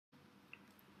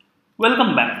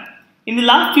Welcome back. In the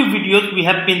last few videos, we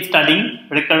have been studying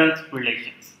recurrence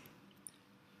relations.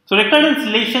 So recurrence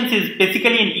relations is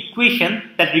basically an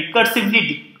equation that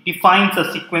recursively defines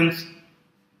a sequence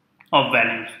of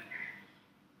values.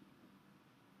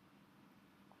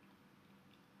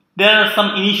 There are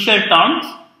some initial terms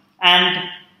and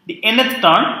the nth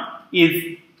term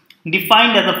is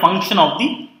defined as a function of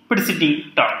the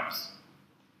preceding terms.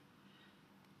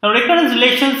 Now, recurrence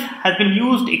relations has been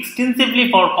used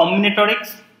extensively for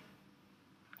combinatorics,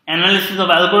 analysis of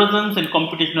algorithms in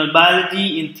computational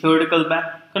biology, in theoretical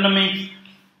economics,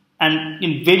 and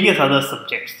in various other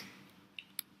subjects.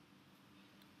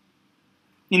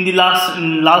 In the last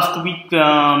week,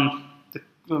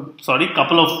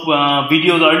 couple of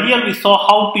videos earlier, we saw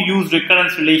how to use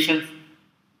recurrence relations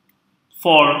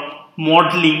for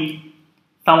modeling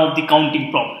some of the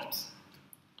counting problems.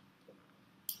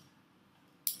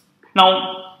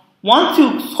 Now,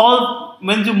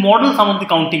 when you model some of the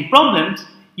counting problems,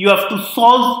 you have to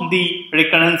solve the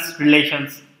recurrence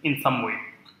relations in some way.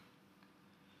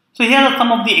 So here are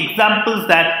some of the examples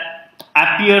that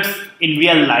appears in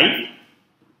real life.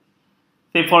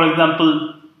 Say for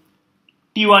example,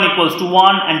 t1 equals to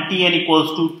 1 and tn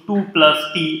equals to 2 plus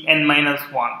tn minus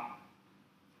 1.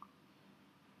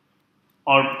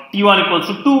 Or t1 equals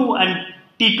to 2 and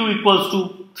t2 equals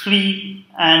to 3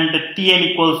 and tn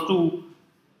equals to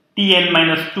tn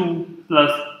minus 2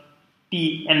 plus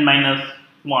tn minus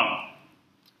 1.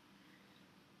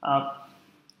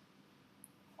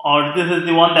 Or this is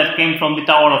the one that came from the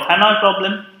Tower of Hanoi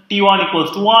problem. t1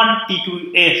 equals to 1,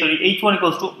 h1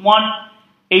 equals to 1,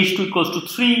 h2 equals to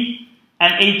 3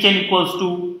 and hn equals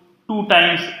to 2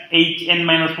 times hn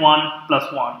minus 1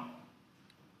 plus 1.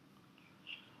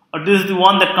 Or this is the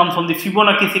one that comes from the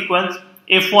Fibonacci sequence.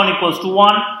 f1 equals to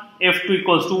 1, f2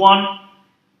 equals to 1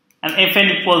 and fn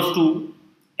equals to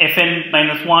fn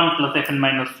minus 1 plus fn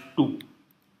minus 2.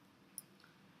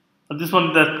 So this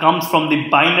one that comes from the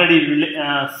binary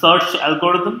search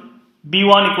algorithm.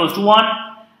 b1 equals to 1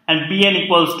 and bn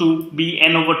equals to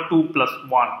bn over 2 plus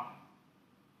 1.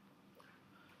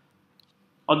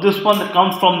 Or this one that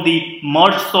comes from the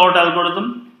merge sort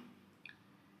algorithm.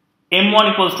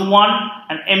 m1 equals to 1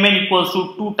 and mn equals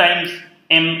to 2 times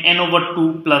mn over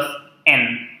 2 plus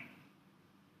n.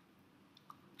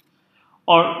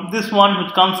 Or this one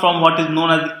which comes from what is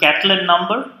known as the Catalan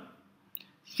number.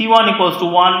 C1 equals to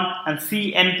 1 and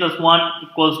Cn plus 1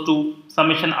 equals to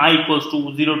summation I equals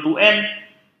to 0 to n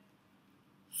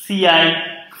Ci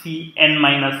Cn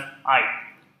minus I.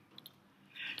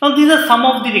 Now these are some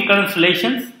of the recurrence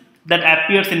relations that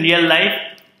appears in real life.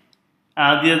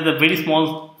 These are the very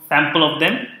small sample of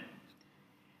them.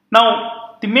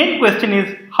 Now the main question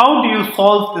is, how do you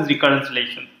solve this recurrence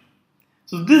relation?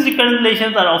 So these recurrence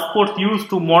relations are of course used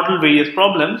to model various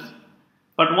problems,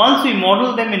 but once we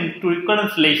model them into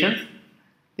recurrence relations,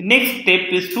 the next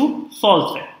step is to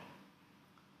solve them.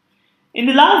 In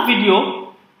the last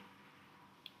video,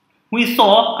 we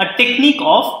saw a technique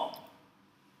of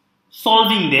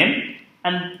solving them,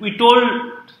 and we told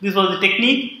this was the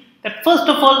technique that first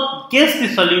of all guess the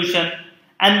solution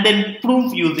and then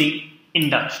prove using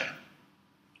induction.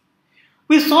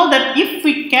 We saw that if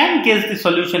we can guess the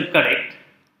solution correct,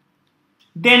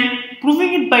 then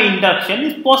proving it by induction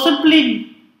is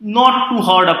possibly not too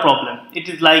hard a problem. It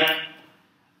is like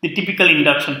the typical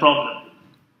induction problem.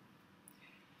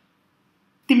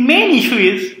 The main issue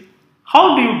is,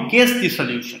 how do you guess the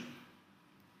solution?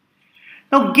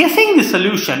 Now guessing the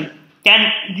solution can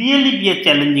really be a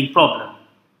challenging problem.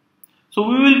 So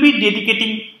we will be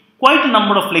dedicating quite a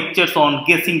number of lectures on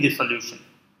guessing the solution.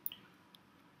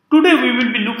 Today we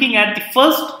will be looking at the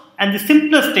first and the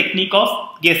simplest technique of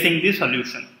guessing the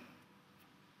solution.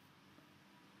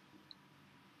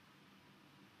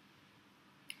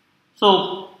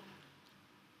 So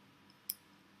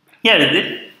here is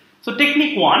it. So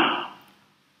technique 1,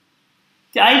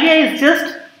 the idea is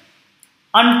just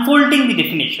unfolding the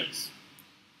definitions.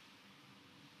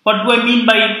 What do I mean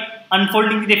by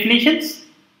unfolding the definitions?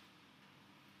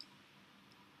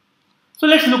 So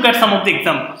let's look at some of the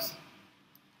examples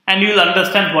and you will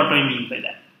understand what I mean by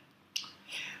that.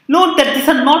 Note that these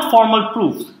are not formal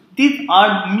proofs. These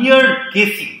are mere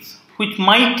guessings which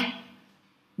might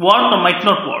work or might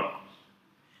not work.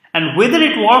 And whether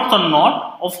it works or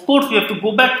not, of course we have to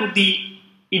go back to the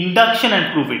induction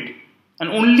and prove it. And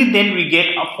only then we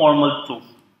get a formal proof.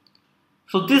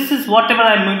 So this is whatever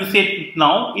I am going to say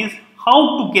now is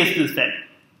how to guess this value.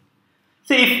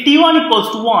 Say if t1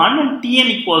 equals to 1 and tn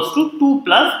equals to 2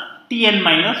 plus tn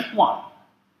minus 1.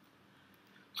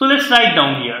 So let's write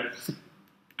down here. So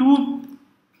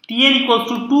tn equals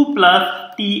to 2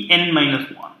 plus tn minus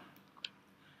 1.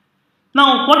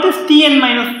 Now what is Tn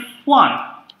minus 1?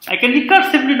 I can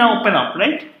recursively now open up,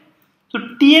 right? So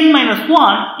Tn minus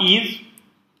 1 is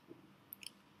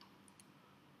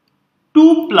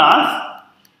 2 plus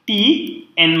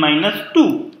Tn minus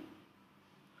 2.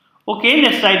 Okay,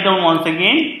 let's write down once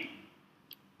again.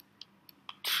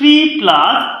 3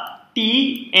 plus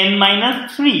Tn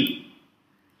minus 3.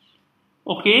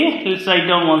 Okay, let's write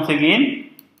down once again.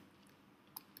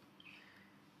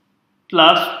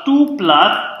 Plus 2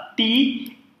 plus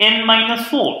Tn minus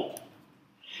 4.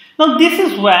 Now this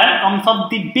is where comes up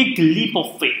the big leap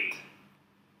of faith.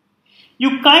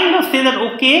 You kind of say that,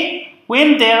 okay,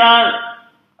 when there are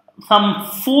some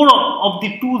 4 of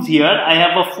the 2's here, I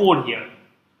have a 4 here.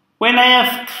 When I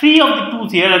have 3 of the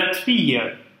 2's here, I have 3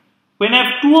 here. When I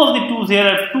have 2 of the 2's here,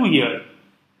 I have 2 here.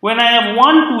 When I have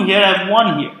 1 2 here, I have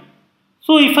 1 here.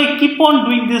 So if I keep on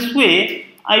doing this way,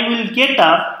 I will get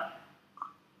up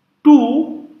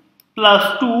 2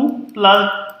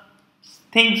 plus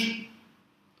things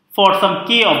for some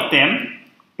k of them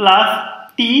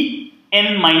plus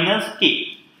Tn minus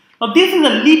k. Now this is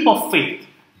a leap of faith.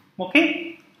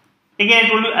 Okay?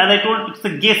 Again, as I told, it's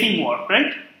a guessing work,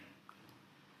 right?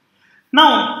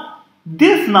 Now,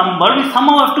 this number will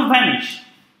somehow have to vanish.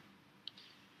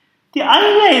 The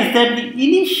idea is that the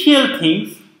initial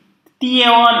things,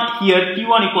 T1 here,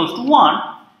 T1 equals to 1,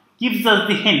 gives us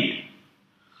the hint.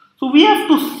 So we have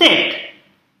to set.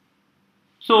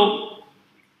 So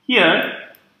here,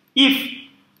 if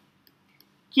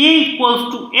k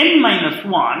equals to n minus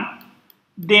 1,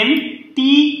 then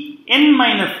Tn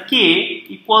minus k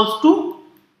equals to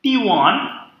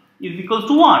T1 is equals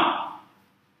to 1.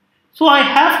 So I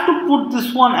have to put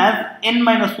this one as n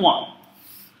minus 1.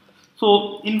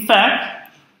 So in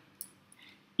fact,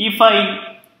 if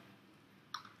I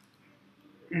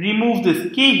remove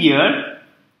this k here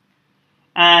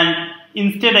and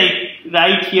instead I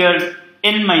write here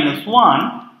n minus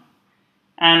 1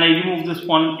 and I remove this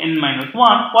one n minus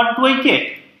 1, what do I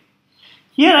get?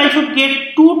 Here I should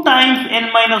get 2 times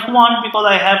n minus 1 because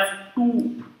I have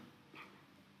 2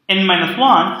 n minus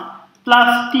 1s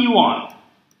plus T1,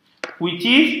 which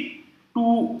is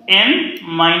 2n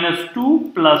minus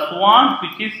 2 plus 1,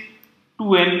 which is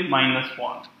 2n minus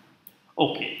 1.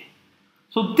 Okay.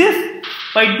 So this,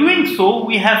 by doing so,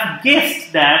 we have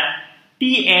guessed that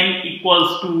Tn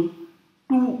equals to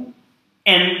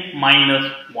 2n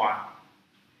minus 1.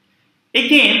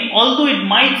 Again, although it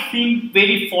might seem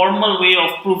very formal way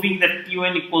of proving that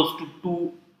Tn equals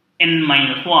to 2n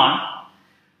minus 1,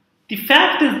 the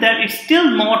fact is that it's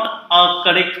still not a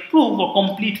correct proof or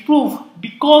complete proof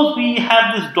because we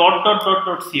have this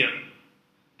dots here.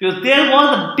 Because there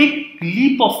was a big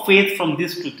leap of faith from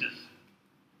this to this.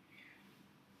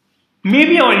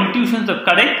 Maybe our intuitions are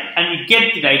correct and we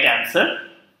get the right answer,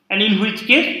 and in which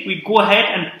case we go ahead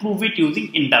and prove it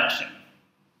using induction.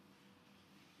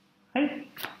 Right?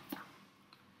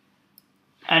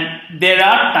 And there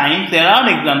are times, there are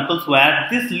examples where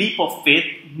this leap of faith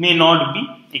may not be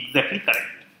exactly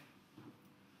correct.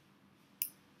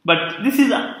 But this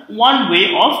is one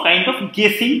way of kind of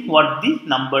guessing what the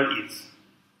number is.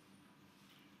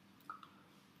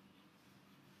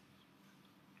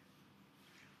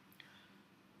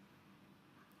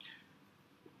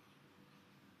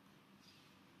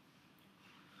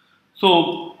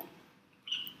 So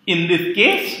in this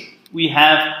case, we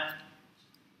have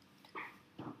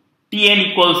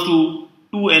Tn equals to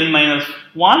 2n minus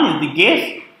 1 is the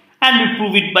guess, and we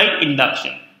prove it by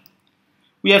induction.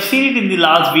 We have seen it in the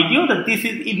last video that this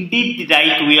is indeed the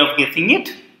right way of guessing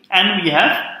it, and we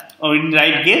have our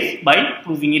right guess by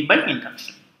proving it by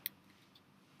induction.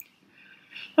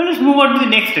 Now let's move on to the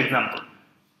next example.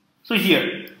 So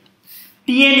here,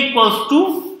 Tn equals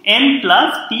to n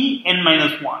plus Tn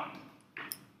minus 1.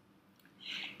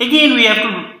 Again, we have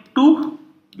to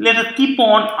let us keep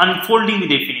on unfolding the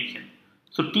definition.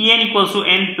 So Tn equals to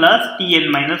n plus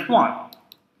Tn minus 1,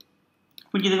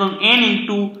 which is equal to n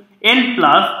into n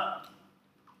plus.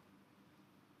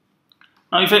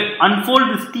 Now if I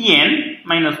unfold this Tn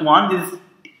minus 1, this is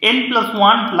n plus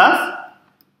 1 plus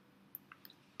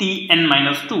Tn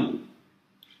minus 2.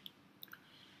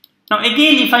 Now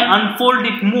again, if I unfold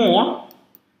it more,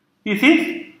 this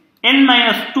is n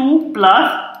minus 2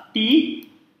 plus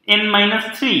Tn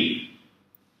minus 3.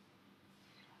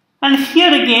 And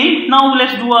here again, now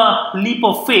let's do a leap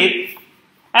of faith.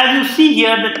 As you see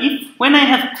here, that if when I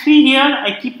have 3 here,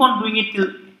 I keep on doing it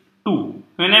till 2.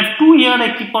 When I have 2 here,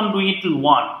 I keep on doing it till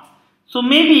 1. So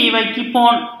maybe if I keep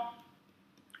on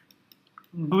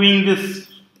doing this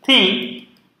thing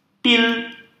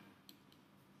till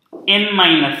n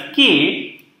minus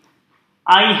k,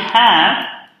 I have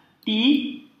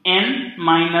Tn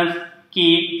minus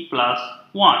k plus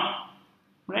 1,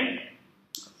 right?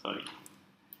 Sorry,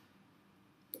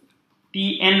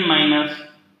 Tn minus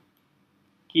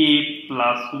k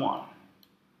plus 1.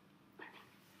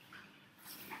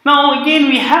 Now again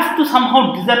we have to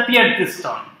somehow disappear this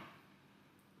term.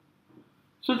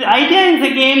 So the idea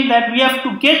is again that we have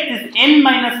to get this n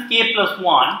minus k plus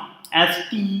 1 as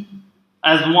t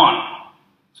as 1.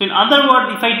 So in other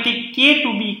words, if I take k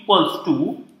to be equals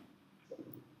to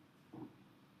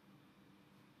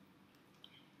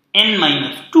n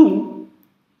minus 2,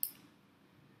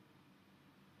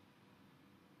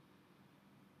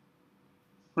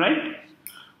 right?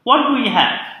 What do we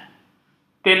have?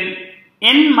 Then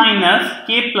n minus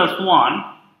k plus 1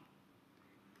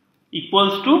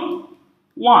 equals to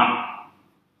 1.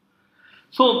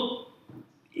 So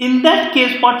in that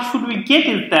case, what should we get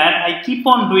is that I keep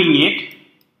on doing it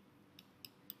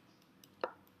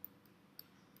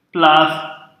plus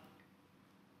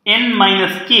n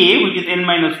minus k, which is n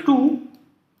minus 2,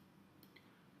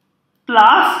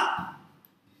 plus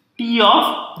t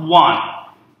of 1.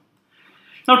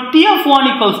 Now t of 1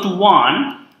 equals to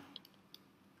 1,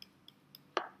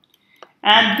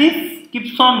 and this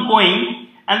keeps on going,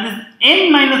 and this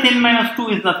n minus 2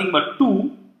 is nothing but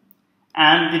 2,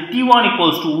 and the t1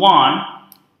 equals to 1.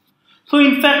 So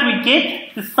in fact we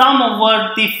get the sum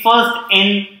over the first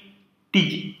n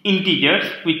integers,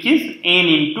 which is n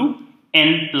into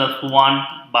n plus 1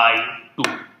 by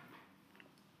 2.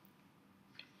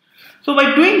 So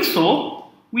by doing so,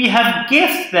 we have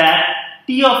guessed that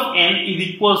t of n is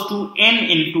equals to n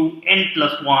into n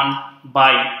plus 1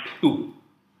 by 2.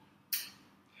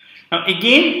 Now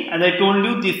again, as I told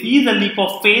you, this is a leap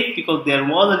of faith because there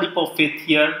was a leap of faith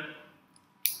here,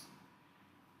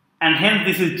 and hence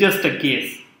this is just a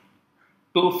guess.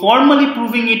 So formally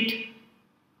proving it,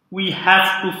 we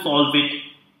have to solve it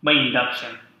by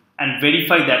induction and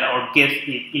verify that our guess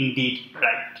is indeed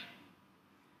right.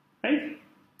 Right?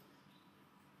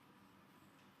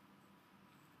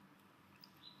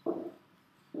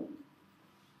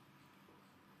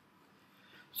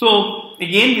 So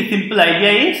again, the simple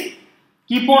idea is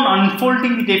keep on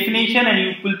unfolding the definition and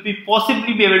you will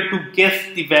possibly be able to guess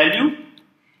the value.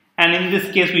 And in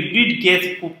this case, we did guess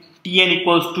Tn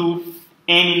equals to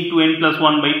n into n plus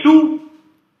 1 by 2,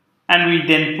 and we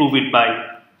then prove it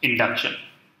by induction.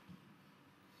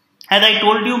 As I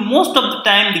told you, most of the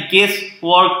time the guess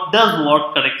work does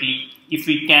work correctly if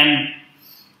we can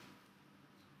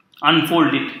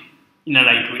unfold it in a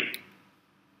right way.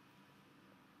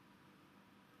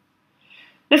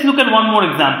 Let's look at one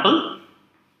more example.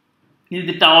 This is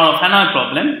the Tower of Hanoi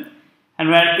problem, and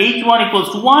where h1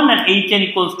 equals to 1 and hn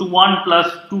equals to 1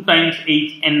 plus 2 times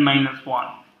hn minus 1.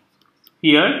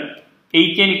 Here,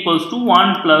 hn equals to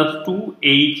 1 plus 2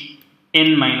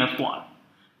 hn minus 1.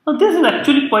 Now this is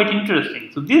actually quite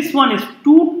interesting. So this one is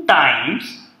 2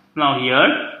 times, now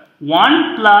here,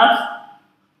 1 plus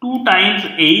 2 times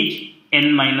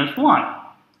hn minus 1,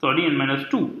 sorry, n minus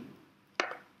 2,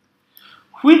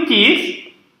 which is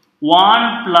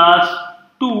 1 plus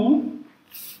 2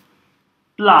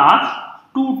 plus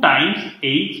 2 times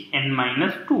hn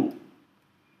minus 2.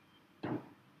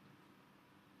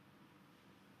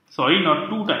 Sorry, not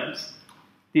 2 times.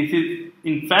 This is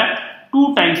in fact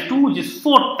 2 times 2, which is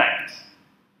 4 times.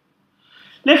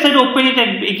 Let's try to open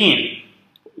it again.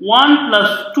 1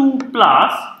 plus 2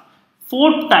 plus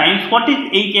 4 times, what is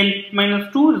hn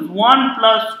minus 2? Is 1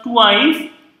 plus 2 is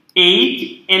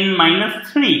hn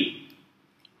minus 3.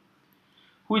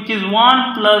 Which is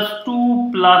 1 plus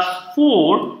 2 plus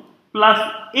 4 plus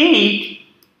 8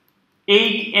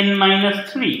 n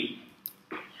minus 3.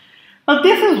 Now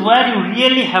this is where you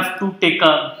really have to take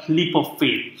a leap of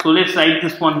faith. So let's write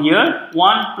this one here.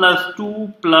 1 plus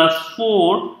 2 plus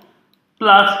 4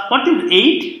 plus, what is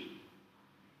 8?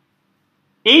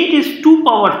 8 is 2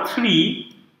 power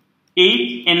 3,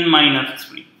 n minus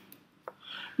 3.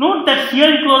 Note that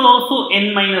here it was also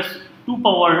n minus 2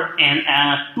 power n,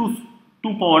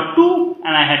 2 power 2,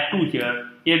 and I had 2 here.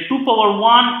 Here 2 power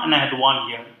 1 and I had 1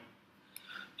 here.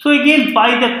 So again,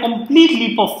 by the complete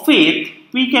leap of faith,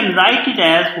 we can write it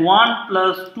as 1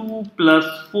 plus 2 plus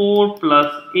 4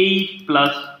 plus 8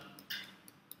 plus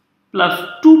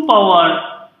 2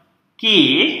 power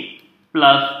k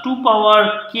plus 2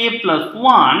 power k plus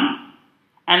 1,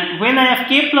 and when I have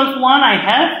k plus 1, I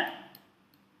have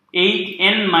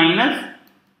 8n minus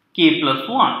k plus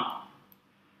 1.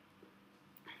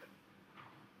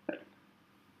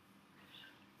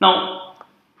 Now,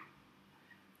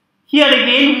 here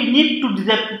again we need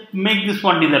to make this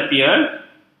one disappear.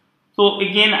 So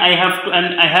again I have to,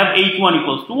 and I have h1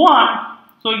 equals to 1.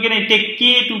 So again I take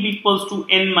k to be equals to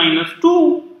n minus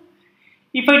 2.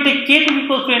 If I take k to be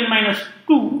equals to n minus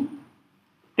 2,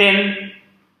 then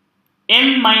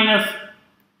n minus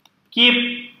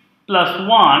k plus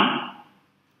 1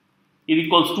 is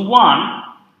equals to 1.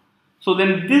 So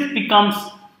then this becomes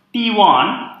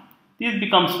t1, this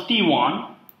becomes t1,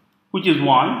 which is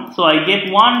 1. So I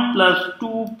get 1 plus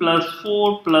 2 plus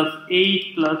 4 plus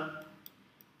 8 plus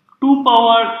 2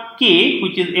 power k,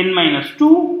 which is n minus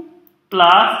 2,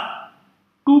 plus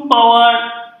 2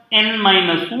 power n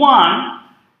minus 1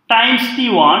 times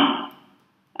t1,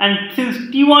 and since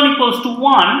t1 equals to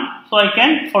 1, so I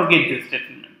can forget this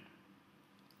statement.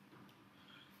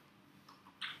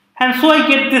 And so I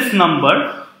get this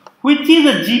number, which is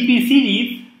a GP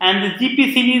series, and the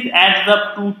GP series adds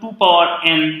up to 2 power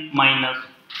n minus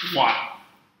 1.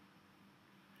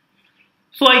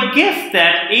 So I guess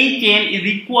that Hn is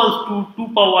equals to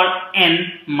 2 power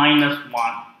n minus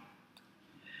 1.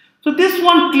 So this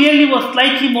one clearly was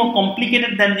slightly more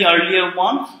complicated than the earlier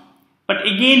ones. But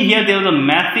again, here there was a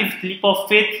massive leap of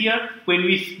faith here when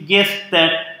we guessed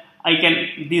that I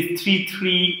can this 3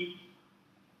 3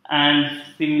 and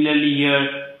similarly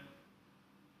here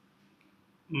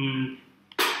 2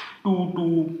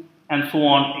 2 and so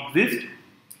on exist.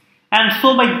 And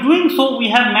so by doing so, we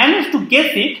have managed to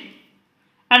guess it,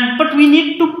 but we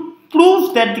need to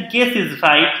prove that the guess is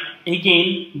right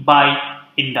again by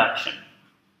induction.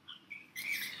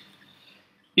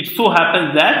 It so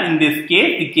happens that in this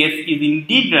case, the guess is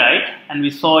indeed right, and we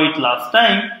saw it last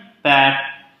time that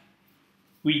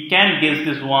we can guess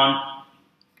this one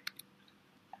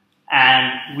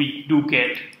and we do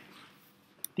get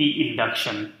the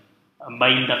induction. By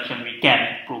induction, we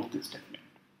can prove this statement.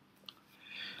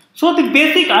 So the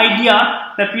basic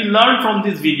idea that we learned from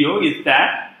this video is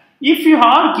that if you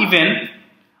are given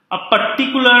a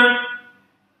particular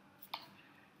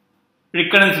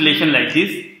recurrence relation like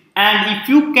this, and if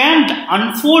you can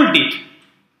unfold it,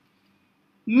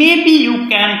 maybe you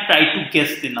can try to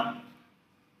guess the number.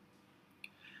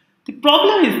 The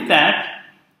problem is that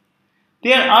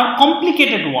there are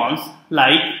complicated ones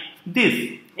like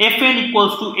this, fn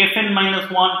equals to fn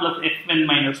minus 1 plus fn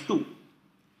minus 2.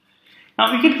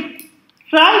 Now we can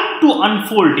try to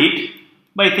unfold it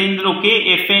by saying that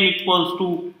okay, fn equals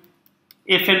to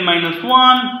fn minus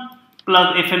 1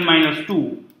 plus fn minus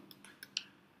 2.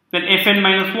 Then fn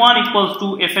minus 1 equals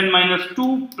to fn minus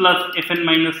 2 plus fn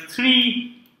minus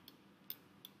 3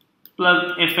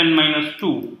 plus fn minus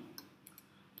 2.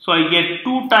 So I get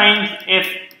 2 times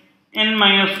fn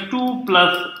minus 2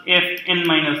 plus fn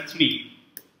minus 3,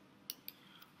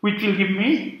 which will give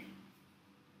me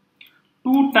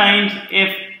 2 times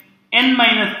fn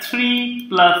minus 3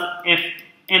 plus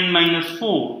fn minus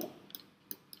 4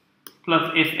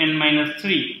 plus fn minus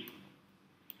 3,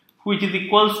 which is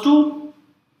equals to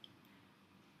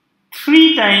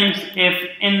 3 times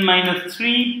fn minus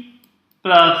 3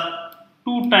 plus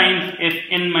 2 times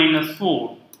fn minus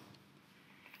 4.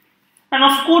 And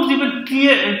of course you can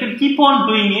keep on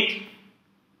doing it,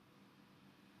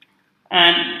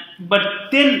 but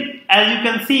then as you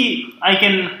can see, I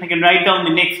can write down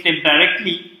the next step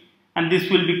directly, and this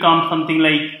will become something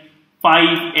like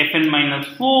 5 fn minus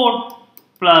 4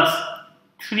 plus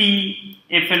 3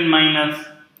 fn minus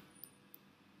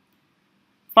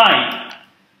 5.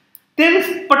 There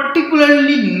is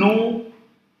particularly no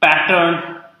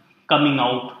pattern coming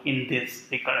out in this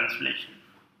recurrence relation.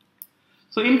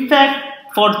 So in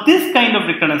fact, for this kind of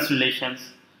recurrence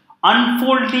relations,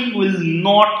 unfolding will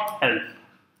not help.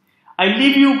 I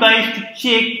leave you guys to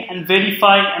check and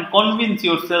verify and convince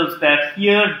yourselves that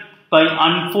here by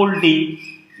unfolding,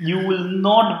 you will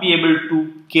not be able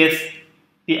to guess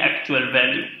the actual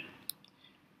value.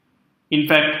 In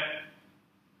fact,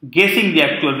 guessing the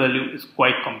actual value is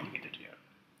quite complicated.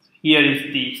 Here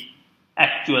is the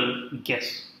actual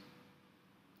guess.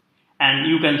 And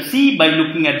you can see by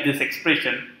looking at this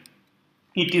expression,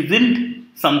 it isn't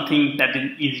something that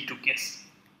is easy to guess.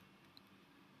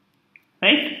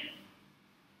 Right?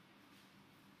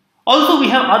 Also, we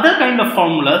have other kind of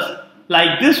formulas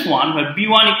like this one, where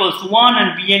b1 equals to 1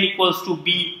 and bn equals to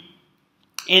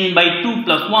bn by 2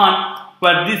 plus 1,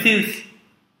 where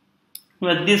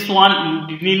this one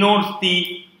denotes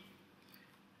the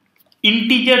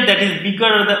integer that is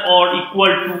bigger or equal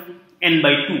to n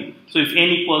by 2. So if n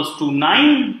equals to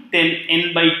 9, then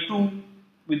n by 2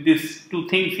 with these two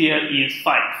things here is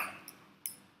 5.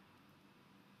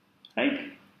 Right?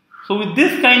 So with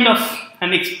this kind of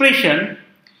an expression,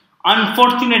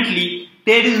 unfortunately,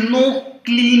 there is no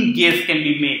clean guess can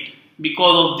be made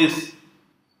because of this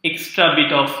extra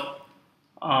bit of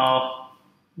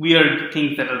weird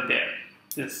things that are there.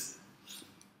 This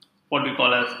what we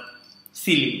call as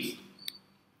ceilings.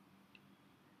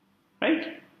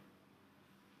 right?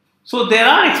 So there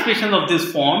are expressions of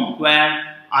this form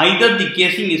where either the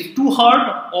guessing is too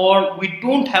hard or we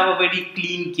don't have a very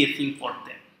clean guessing for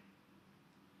them.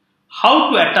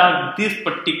 How to attack this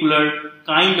particular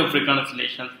kind of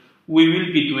reconciliation we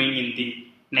will be doing in the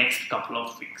next couple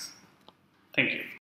of weeks. Thank you.